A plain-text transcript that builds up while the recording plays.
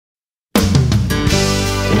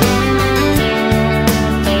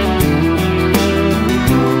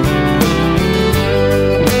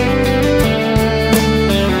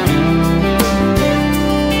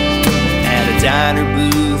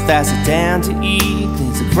down to eat,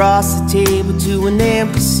 glance across the table to an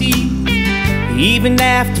empty seat. Even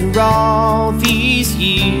after all these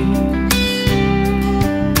years,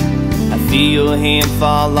 I feel your hand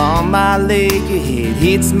fall on my leg, your head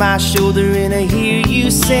hits my shoulder, and I hear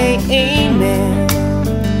you say amen,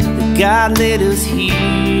 that God let us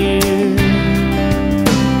hear.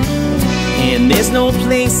 And there's no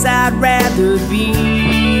place I'd rather be,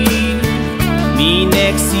 me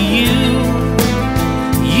next to you,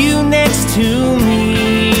 you next to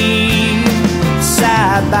me,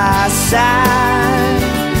 side by side,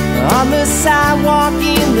 on the sidewalk,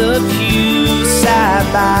 in the pew, side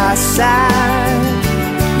by side.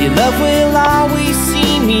 Your love will always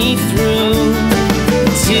see me through,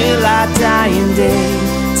 till I die and day,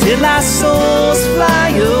 till our souls fly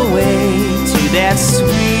away to that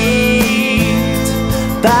sweet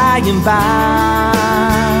by and by,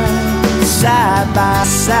 side by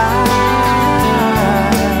side,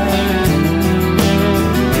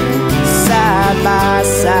 side by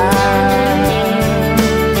side.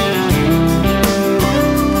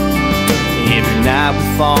 Every night we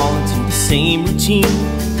fall into the same routine.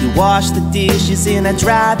 You wash the dishes and I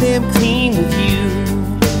dry them clean with you.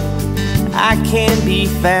 I can be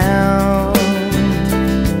found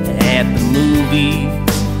at the movies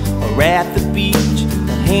or at the beach,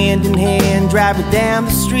 hand in hand, driving down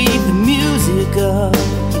the street, the music up,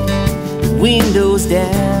 the windows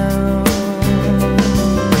down.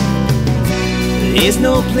 There's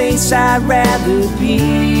no place I'd rather be,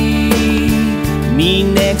 me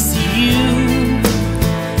next to you,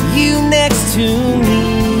 you next to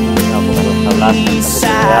me,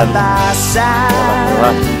 side by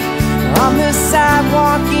side, on the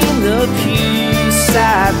sidewalk, in the pew,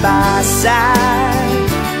 side by side.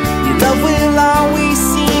 Your love will always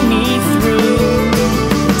see me through,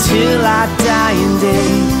 till I die and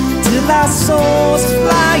day, till our souls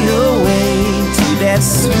fly away to that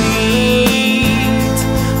sweet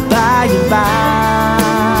by and by,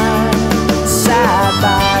 side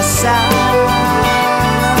by side,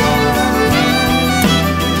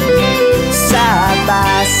 side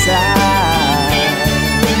by side.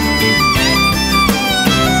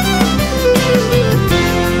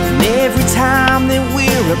 And every time that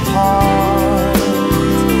we're apart,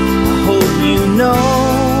 I hope you know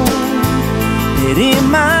that in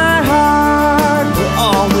my heart we're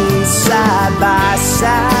always side by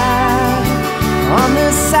side, on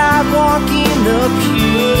the sidewalk, in the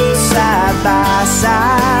pew, side by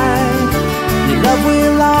side. Your love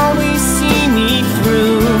will always see me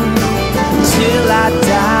through, till I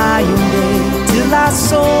die and day, till our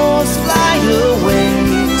souls fly away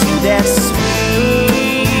to that sweet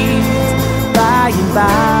by and by.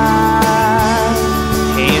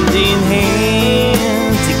 Hand in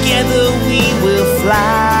hand, together we will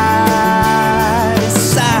fly,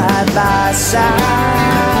 side by side.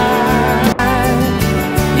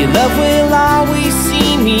 Your love will always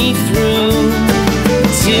see me through,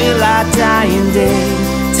 till I die and day,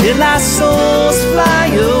 till our souls fly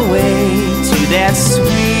away to that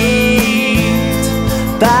sweet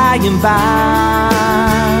by and by,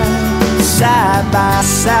 side by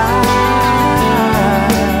side,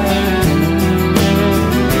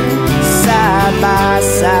 side by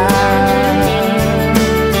side.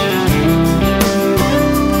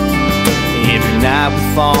 Every night we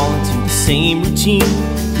fall into the same routine.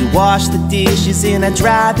 You wash the dishes and I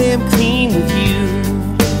dry them clean with you.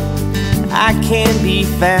 I can be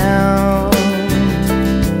found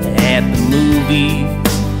at the movies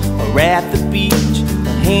or at the beach,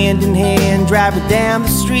 hand in hand, driving down the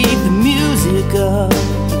street, the music up,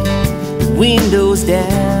 the windows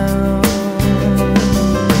down.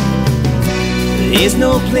 There's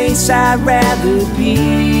no place I'd rather be,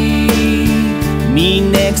 me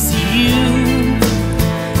next to you,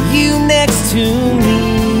 you next to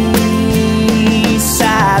me,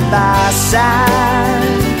 side by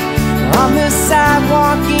side, on the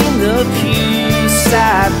sidewalk, in the pew,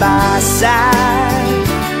 side by side.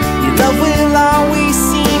 Your love will always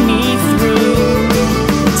see me through,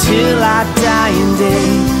 till I die and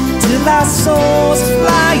day, till our souls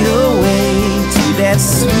fly away to that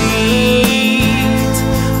sweet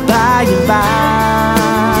by and by.